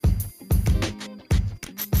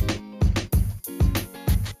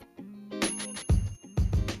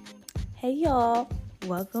Hey y'all,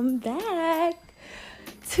 welcome back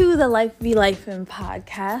to the Life Be Lifin'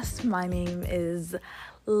 podcast. My name is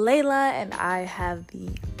Layla and I have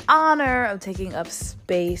the honor of taking up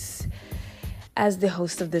space as the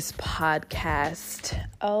host of this podcast.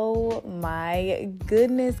 Oh my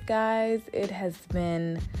goodness, guys, it has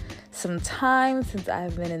been some time since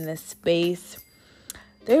I've been in this space.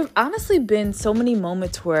 There have honestly been so many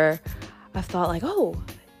moments where I've thought like, oh,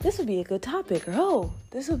 this would be a good topic, or oh,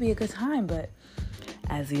 this would be a good time. But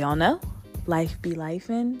as y'all know, life be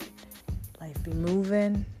lifing, life be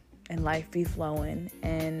moving, and life be flowing.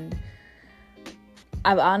 And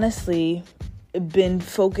I've honestly been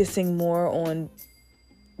focusing more on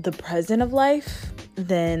the present of life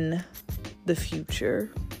than the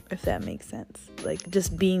future, if that makes sense. Like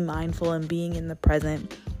just being mindful and being in the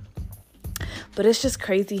present. But it's just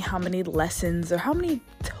crazy how many lessons or how many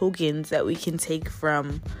tokens that we can take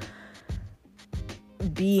from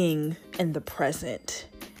being in the present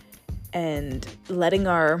and letting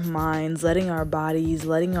our minds, letting our bodies,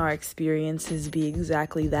 letting our experiences be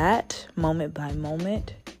exactly that, moment by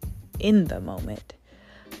moment, in the moment.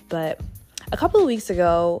 But a couple of weeks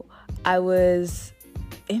ago, I was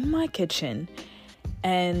in my kitchen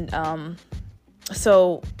and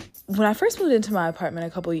so when I first moved into my apartment a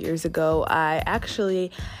couple years ago, I actually,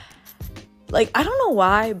 I don't know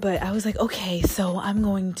why, but I was like, okay, so I'm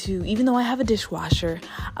going to, even though I have a dishwasher,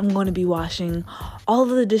 I'm going to be washing all of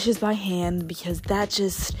the dishes by hand because that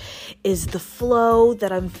just is the flow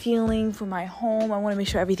that I'm feeling for my home. I want to make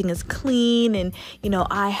sure everything is clean and,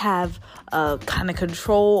 I have kind of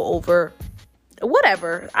control over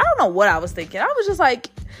whatever. I don't know what I was thinking. I was just like,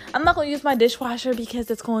 I'm not going to use my dishwasher because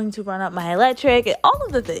it's going to run up my electric and all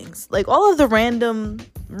of the things, like all of the random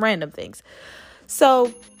things.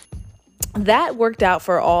 So that worked out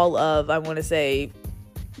for all of, I want to say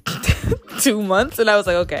 2 months. And I was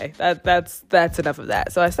like, okay, that's enough of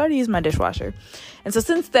that. So I started using my dishwasher. And so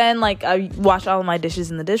since then, I wash all of my dishes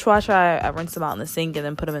in the dishwasher. I rinse them out in the sink and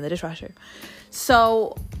then put them in the dishwasher.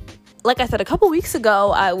 So like I said, a couple weeks ago,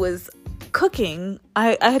 I was cooking.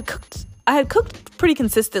 I had cooked pretty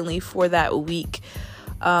consistently for that week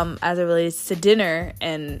as it relates to dinner,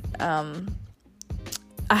 and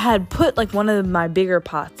I had put one of my bigger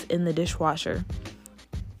pots in the dishwasher.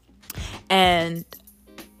 And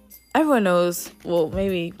everyone knows, well,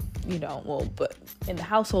 maybe you don't, but in the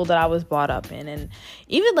household that I was brought up in, and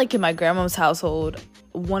even in my grandma's household,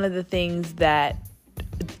 one of the things that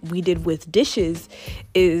we did with dishes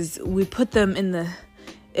is we put them in the,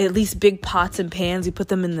 at least big pots and pans, we put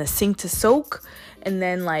them in the sink to soak, and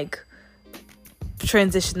then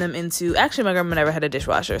transition them into, actually my grandma never had a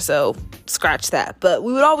dishwasher, so scratch that, but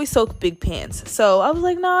we would always soak big pans. So I was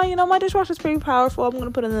like, nah, my dishwasher's pretty powerful, I'm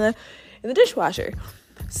gonna put it in the dishwasher.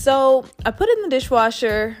 So I put it in the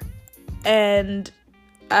dishwasher, and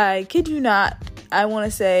I kid you not, I want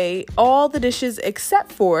to say all the dishes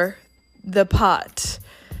except for the pot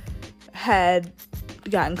had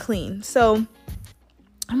gotten clean. So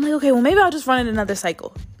I'm like, okay, well, maybe I'll just run it another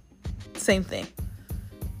cycle. Same thing.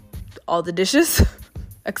 All the dishes,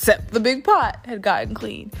 except the big pot, had gotten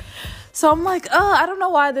clean. So I'm like, I don't know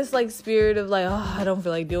why this spirit of I don't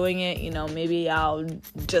feel like doing it. Maybe I'll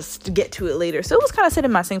just get to it later. So it was kind of sitting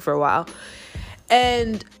in my sink for a while.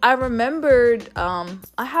 And I remembered, I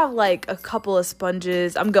have a couple of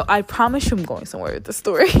sponges. I promise you I'm going somewhere with the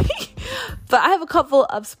story. But I have a couple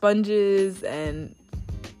of sponges and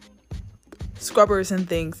scrubbers and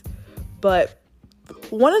things, but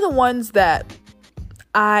one of the ones that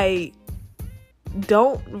I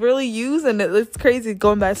don't really use, and it's crazy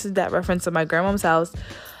going back to that reference of my grandma's house,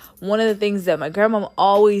 one of the things that my grandma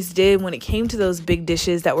always did when it came to those big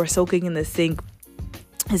dishes that were soaking in the sink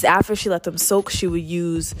is after she let them soak, she would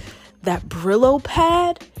use that Brillo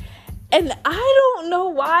pad. And I don't know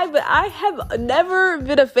why, but I have never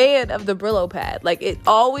been a fan of the Brillo pad. It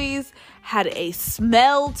always had a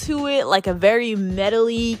smell to it, a very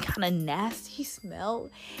metally, kind of nasty smell.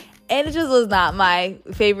 And it just was not my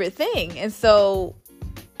favorite thing. And so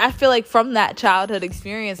I feel like from that childhood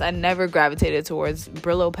experience, I never gravitated towards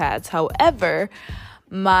Brillo pads. However,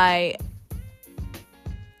 my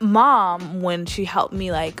mom, when she helped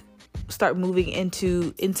me start moving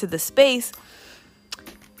into the space,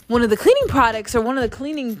 one of the cleaning products or one of the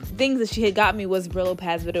cleaning things that she had got me was Brillo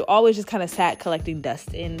pads, but it always just kind of sat collecting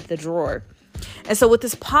dust in the drawer. And so with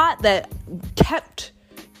this pot that kept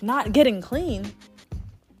not getting clean,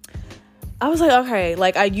 I was like, okay,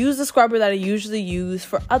 I used the scrubber that I usually use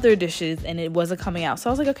for other dishes and it wasn't coming out. So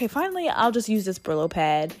I was like, okay, finally I'll just use this Brillo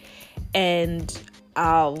pad and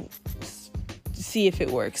I'll see if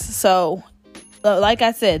it works. So like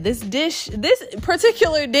I said, this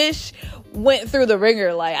particular dish went through the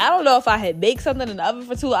ringer. Like, I don't know if I had baked something in the oven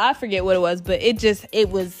for too long. I forget what it was, but it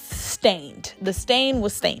was stained. The stain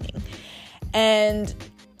was staining. And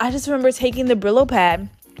I just remember taking the Brillo pad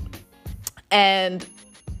and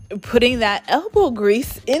putting that elbow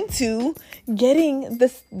grease into getting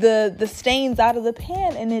the stains out of the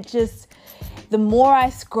pan. And it just, the more I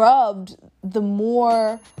scrubbed, the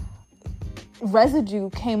more residue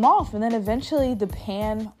came off. And then eventually the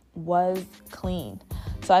pan was clean.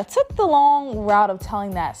 So I took the long route of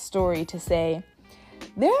telling that story to say,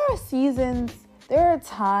 there are seasons, there are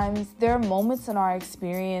times, there are moments in our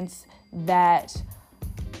experience that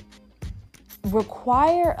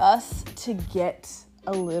require us to get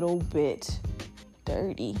a little bit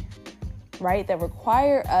dirty, right? That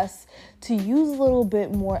require us to use a little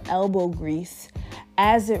bit more elbow grease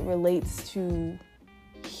as it relates to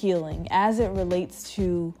healing, as it relates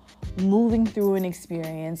to moving through an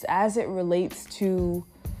experience, as it relates to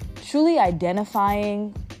truly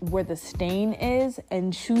identifying where the stain is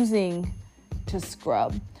and choosing to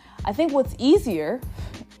scrub. I think what's easier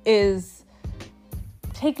is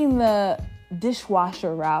taking the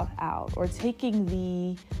dishwasher route out, or taking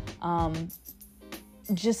the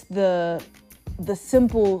just the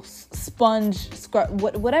simple sponge scrub,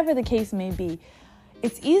 whatever the case may be.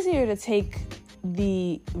 It's easier to take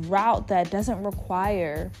the route that doesn't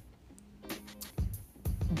require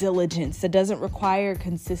diligence, that doesn't require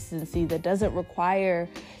consistency, that doesn't require,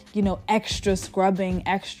 extra scrubbing,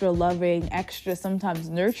 extra loving, extra sometimes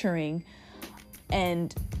nurturing.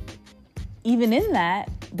 And even in that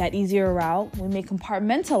easier route, we may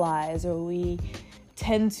compartmentalize, or we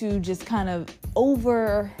tend to just kind of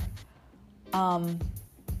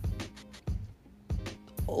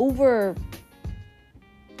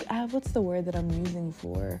what's the word that I'm using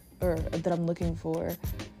for, or that I'm looking for?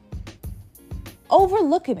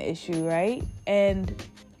 Overlook an issue, right? And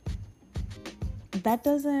that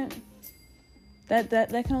can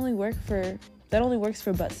only work for, that only works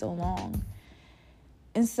for but so long.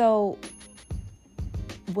 And so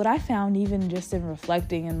what I found, even just in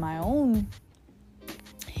reflecting in my own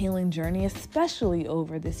healing journey, especially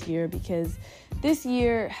over this year, because this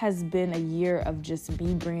year has been a year of just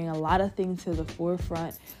me bringing a lot of things to the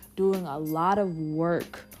forefront, doing a lot of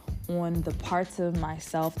work on the parts of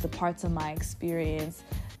myself, the parts of my experience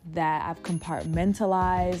that I've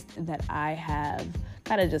compartmentalized, that I have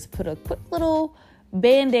kind of just put a quick little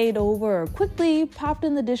Band-Aid over, or quickly popped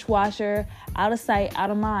in the dishwasher, out of sight, out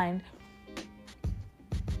of mind.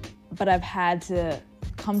 But I've had to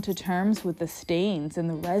come to terms with the stains and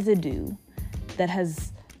the residue that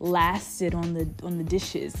has lasted on the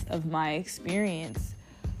dishes of my experience.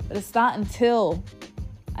 But it's not until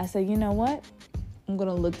I say, you know what? I'm going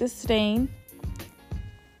to look this stain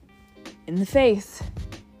in the face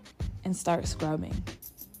and start scrubbing.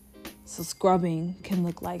 So scrubbing can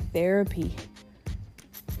look like therapy.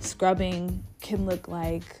 Scrubbing can look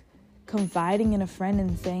like confiding in a friend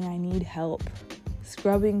and saying, I need help.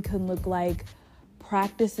 Scrubbing can look like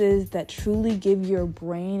practices that truly give your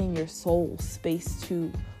brain and your soul space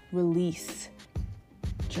to release.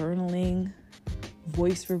 Journaling,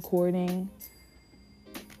 voice recording,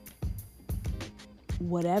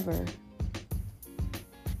 whatever.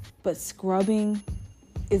 But scrubbing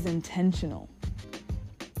is intentional.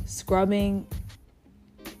 Scrubbing,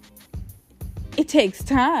 it takes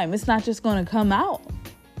time. It's not just going to come out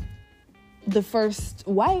the first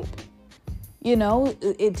wipe.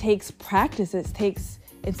 It takes practice.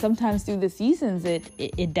 And sometimes through the seasons,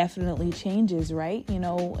 it definitely changes, right?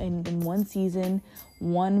 In one season,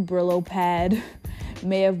 one Brillo pad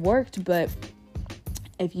may have worked, but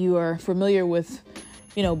if you are familiar with,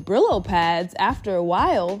 Brillo pads, after a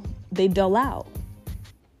while, they dull out.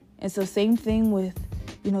 And so same thing with,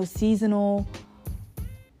 seasonal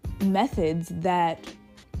methods that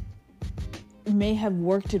may have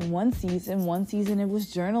worked in one season. One season it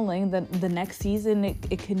was journaling. The next season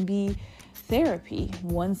it can be therapy.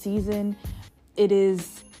 One season it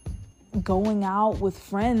is going out with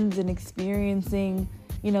friends and experiencing,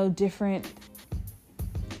 different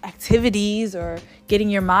activities or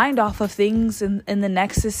getting your mind off of things. And the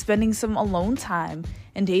next is spending some alone time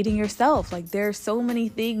and dating yourself. Like, there are so many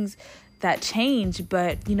things that change,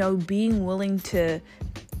 but, being willing to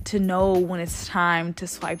know when it's time to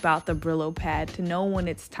swipe out the Brillo pad, to know when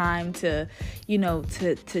it's time to,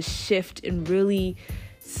 to shift and really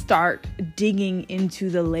start digging into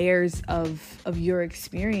the layers of your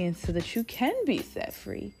experience so that you can be set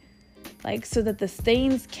free. Like, so that the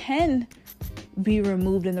stains can be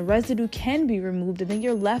removed and the residue can be removed. And then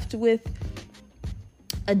you're left with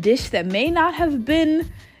a dish that may not have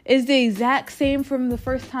been, is the exact same from the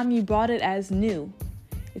first time you bought it as new.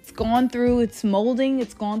 It's gone through its molding,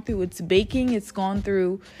 it's gone through its baking, it's gone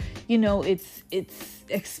through, its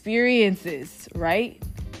experiences, right?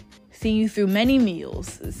 Seeing you through many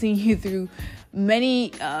meals, seeing you through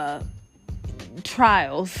many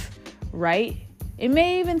trials, right? It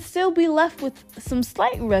may even still be left with some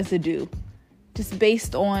slight residue, just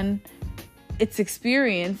based on its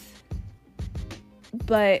experience.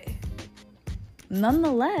 But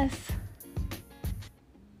nonetheless,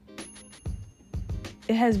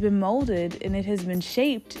 it has been molded and it has been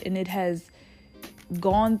shaped and it has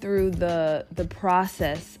gone through the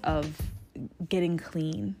process of getting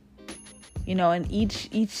clean. And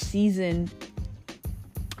each season,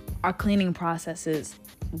 our cleaning processes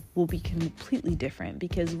will be completely different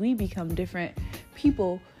because we become different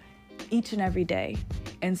people each and every day.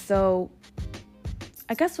 And so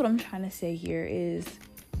I guess what I'm trying to say here is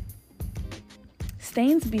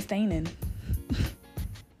stains be staining.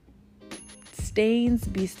 Stains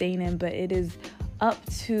be staining, but it is up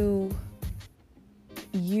to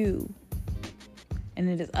you. And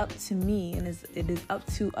it is up to me, and it is up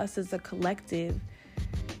to us as a collective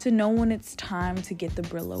to know when it's time to get the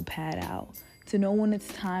Brillo pad out, to know when it's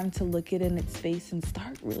time to look it in its face and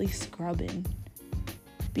start really scrubbing,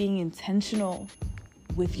 being intentional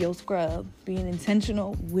with your scrub, being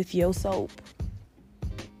intentional with your soap.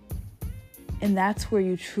 And that's where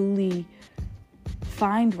you truly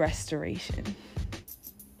find restoration.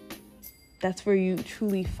 That's where you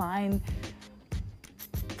truly find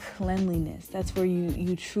cleanliness. That's where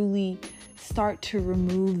you truly start to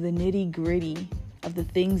remove the nitty-gritty of the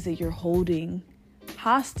things that you're holding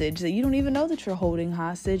hostage, that you don't even know that you're holding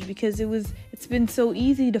hostage because it's been so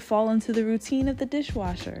easy to fall into the routine of the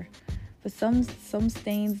dishwasher. But some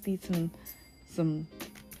stains need some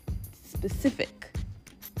specific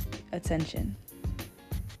attention.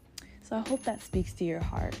 So I hope that speaks to your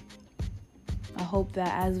heart. I hope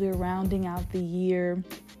that as we're rounding out the year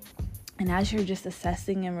and as you're just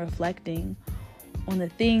assessing and reflecting on the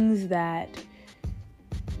things that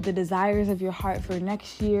the desires of your heart for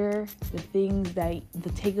next year, the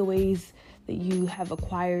takeaways that you have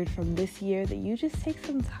acquired from this year, that you just take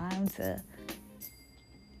some time to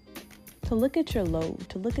look at your load,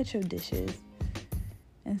 to look at your dishes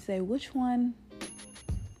and say which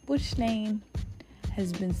stain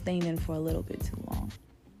has been staining for a little bit too long.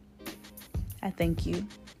 I thank you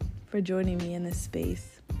for joining me in this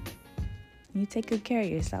space. You take good care of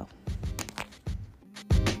yourself.